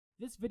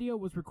This video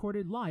was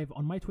recorded live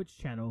on my Twitch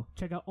channel.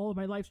 Check out all of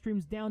my live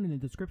streams down in the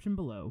description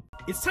below.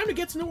 It's time to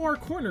get to know our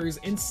corners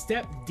in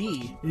step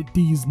D.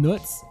 D's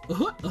nuts.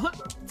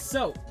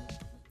 So,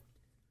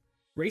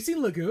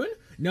 Racing Lagoon?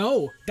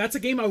 No, that's a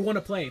game I want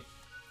to play.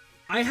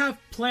 I have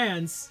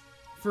plans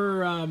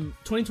for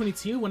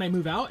 2022 when I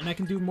move out and I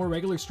can do more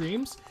regular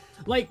streams.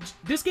 Like,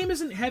 this game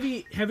isn't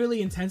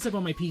heavily intensive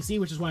on my PC,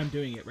 which is why I'm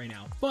doing it right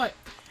now. But,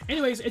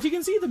 anyways, as you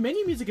can see, the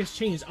menu music has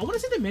changed. I want to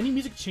say the menu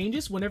music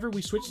changes whenever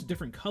we switch to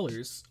different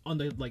colors on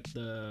the, like,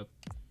 the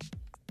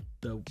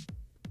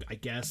I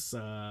guess,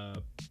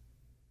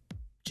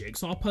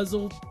 jigsaw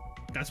puzzle.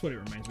 That's what it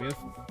reminds me of.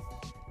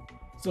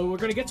 So we're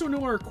going to get to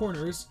know our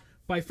corners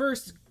by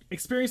first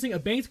experiencing a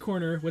banked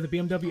corner with a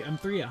BMW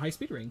M3 at high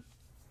speed ring.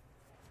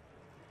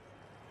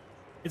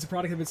 It's a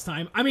product of its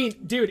time. I mean,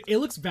 dude, it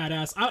looks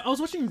badass. I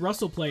was watching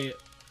Russell play it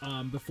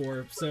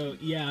before, so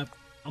yeah,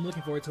 I'm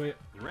looking forward to it.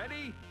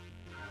 Ready?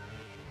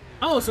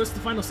 Oh, so it's the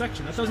final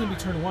section. I thought it was gonna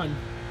be turn one.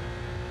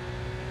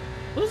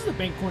 Well, this is the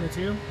bank corner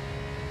too.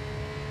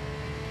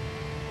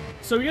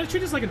 So we gotta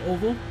treat this like an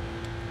oval.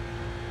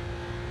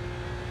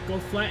 Go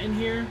flat in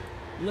here,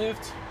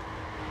 lift,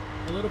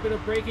 a little bit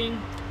of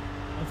braking.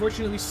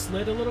 Unfortunately,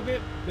 slid a little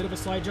bit of a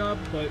slide job,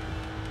 but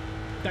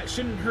that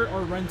shouldn't hurt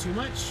or run too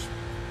much.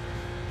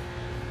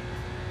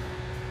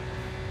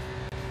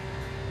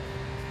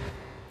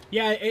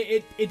 Yeah,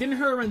 it didn't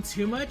hurt or run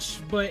too much,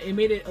 but it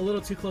made it a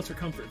little too close for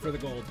comfort for the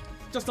gold.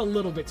 Just a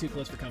little bit too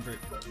close for comfort.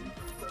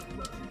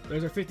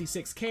 There's our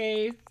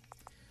 56K.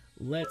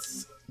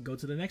 Let's go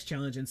to the next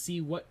challenge and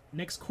see what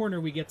next corner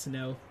we get to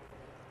know.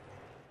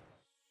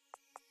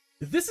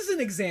 This is an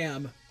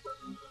exam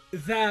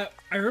that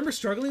I remember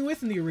struggling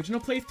with in the original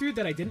playthrough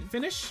that I didn't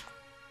finish.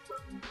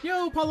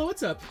 Yo, Paulo,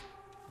 what's up?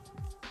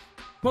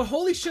 But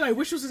holy shit, I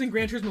wish this was in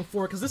Gran Turismo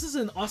 4 because this is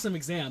an awesome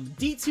exam.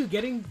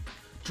 D2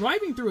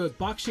 driving through a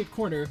box-shaped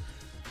corner,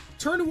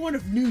 turn 1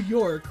 of New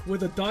York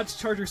with a Dodge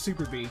Charger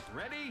Super B.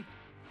 Ready?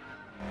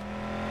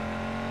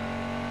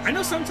 I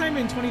know sometime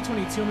in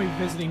 2022 I'm gonna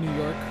be visiting New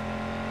York.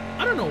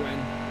 I don't know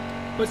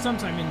when, but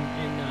sometime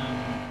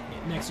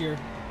in next year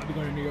I'll be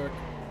going to New York.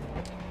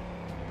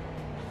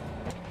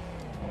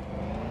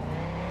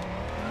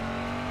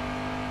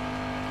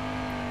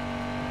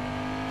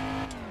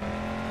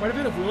 Quite a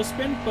bit of wheel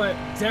spin, but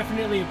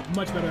definitely a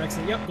much better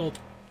exit. Yep, gold.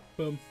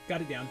 Boom,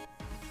 got it down.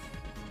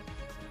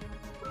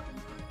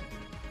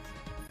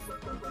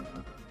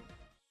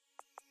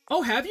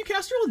 Oh, have you,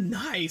 Castrol?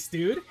 Nice,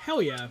 dude.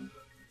 Hell yeah.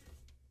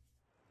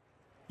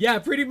 Yeah,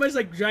 pretty much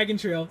like Dragon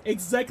Trail.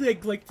 Exactly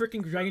like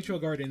freaking Dragon Trail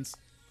Gardens.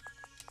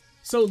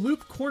 So,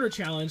 Loop Corner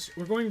Challenge.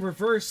 We're going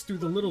reverse through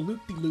the little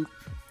loop-de-loop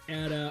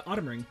at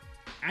Autumn Ring.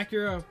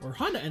 Acura or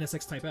Honda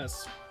NSX Type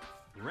S.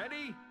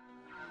 Ready?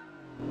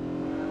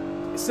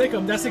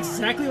 Sickum, that's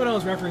exactly what I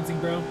was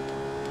referencing, bro.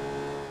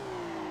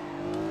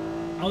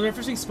 I was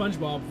referencing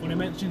SpongeBob when I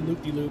mentioned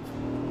loop-de-loop.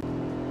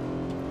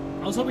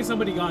 I was hoping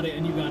somebody got it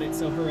and you got it,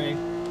 so hooray.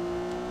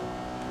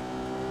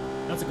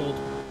 That's a gold.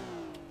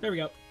 There we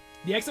go.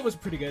 The exit was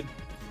pretty good.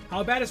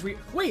 How bad is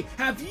Wait,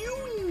 have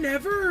you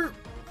never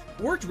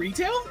worked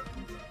retail?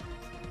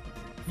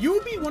 You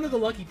would be one of the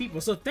lucky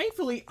people. So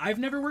thankfully, I've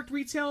never worked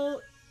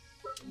retail.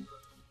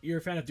 You're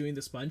a fan of doing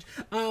the sponge.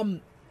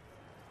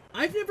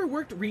 I've never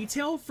worked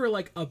retail for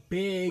like a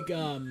big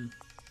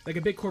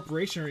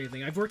corporation or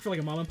anything. I've worked for like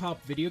a mom and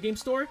pop video game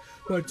store,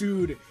 but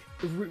dude,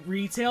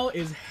 retail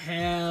is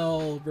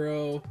hell,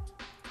 bro.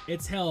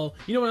 It's hell.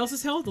 You know what else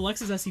is hell? The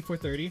Lexus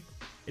SC430.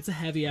 It's a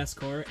heavy-ass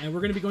car, and we're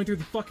going to be going through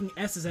the fucking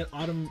S's at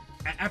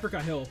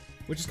Apricot Hill,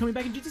 which is coming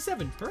back in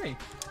GT7. Hooray.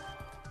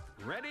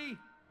 Ready?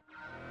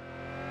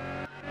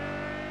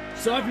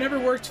 So I've never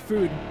worked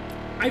food.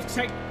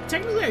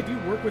 Technically I do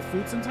work with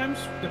food sometimes,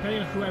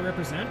 depending on who I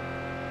represent.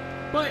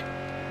 But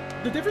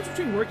the difference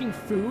between working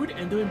food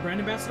and doing brand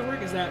ambassador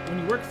work is that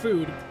when you work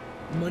food,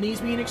 money is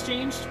being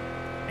exchanged,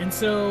 and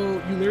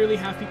so you literally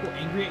have people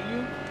angry at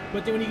you.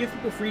 But then when you give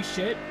people free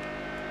shit,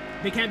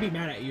 they can't be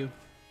mad at you.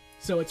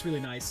 So it's really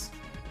nice.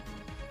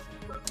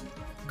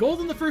 Gold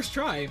on the first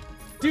try.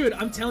 Dude,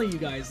 I'm telling you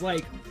guys,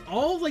 like,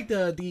 all of, like,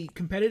 the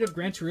competitive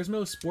Gran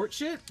Turismo sport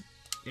shit,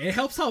 it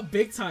helps out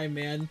big time,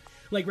 man.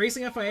 Like,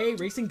 racing FIA,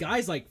 racing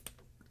guys like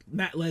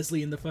Matt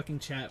Leslie in the fucking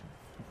chat.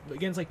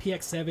 Against, like,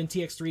 PX7,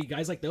 TX3,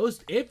 guys like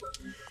those.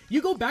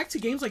 You go back to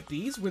games like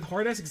these with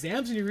hard-ass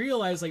exams and you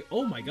realize, like,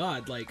 oh my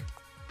god, like,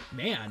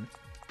 man.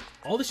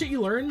 All the shit you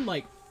learn,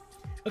 like...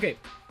 Okay,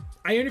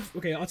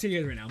 I'll tell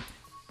you guys right now.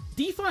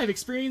 D5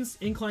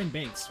 experienced incline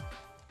banks.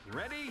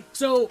 Ready?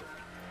 So,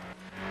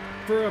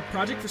 for a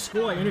project for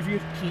school, I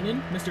interviewed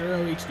Keenan, Mr.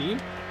 Arrow HD,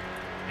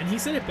 and he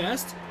said it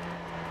best.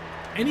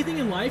 Anything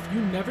in life, you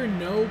never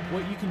know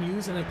what you can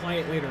use and apply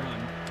it later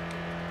on.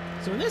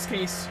 So in this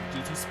case,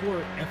 GT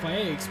Sport,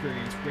 FIA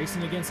experience,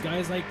 racing against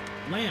guys like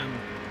Lamb,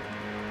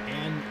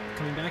 and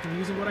coming back and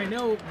using what I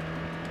know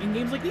in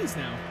games like these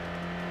now,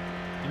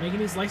 and making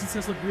these license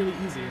tests look really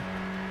easy.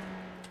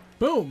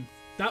 Boom!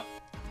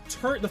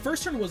 The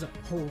first turn was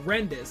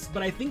horrendous,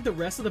 but I think the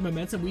rest of the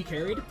momentum we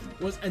carried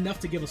was enough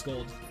to give us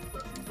gold.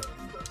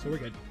 So we're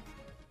good.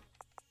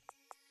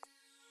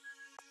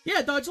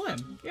 Yeah, Dodge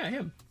Lamb. Yeah,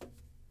 him.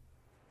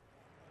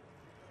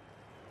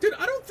 Dude,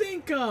 I don't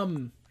think, I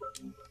don't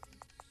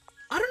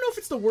know if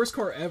it's the worst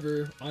car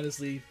ever,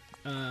 honestly,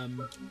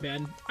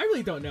 man. I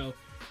really don't know.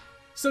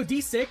 So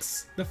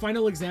D6, the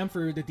final exam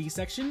for the D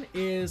section,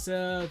 is,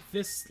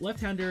 this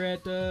left-hander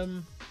at,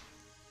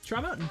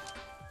 Shaw Mountain.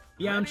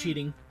 Yeah, I'm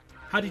cheating.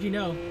 How did you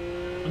know?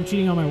 I'm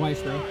cheating on my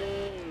wife, bro.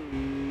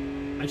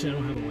 Actually, I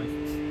don't have a wife.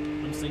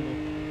 I'm single.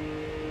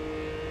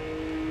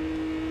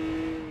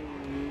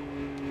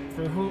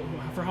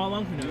 For how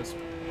long? Who knows?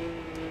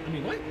 I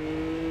mean, what?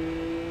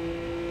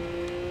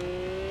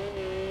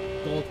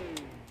 Gold.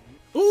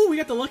 Ooh, we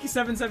got the lucky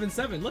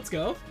 777. Let's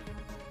go.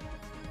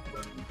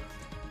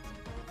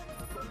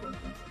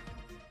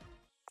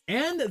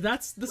 And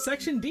that's the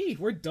section D.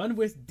 We're done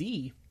with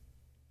D.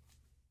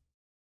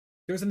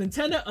 There's an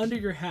antenna under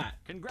your hat.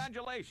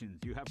 Congratulations,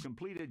 you have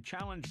completed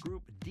Challenge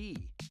Group D.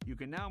 You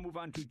can now move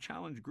on to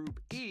Challenge Group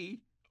E,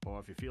 or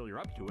if you feel you're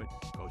up to it,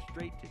 go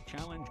straight to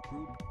Challenge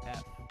Group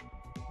F.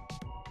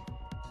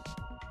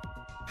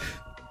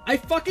 I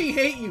fucking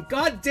hate you.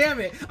 God damn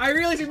it. I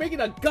realize you're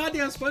making a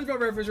goddamn SpongeBob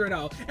reference right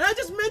now. And I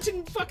just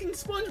mentioned fucking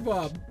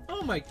SpongeBob.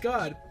 Oh my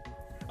god.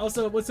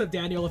 Also, what's up,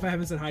 Daniel, if I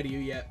haven't said hi to you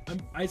yet?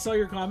 I saw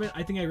your comment.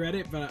 I think I read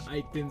it, but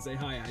I didn't say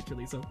hi,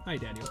 actually. So, hi,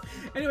 Daniel.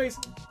 Anyways,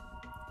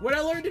 what I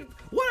learned in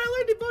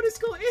bonus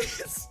school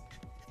is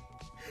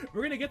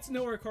we're gonna get to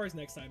know our cars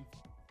next time.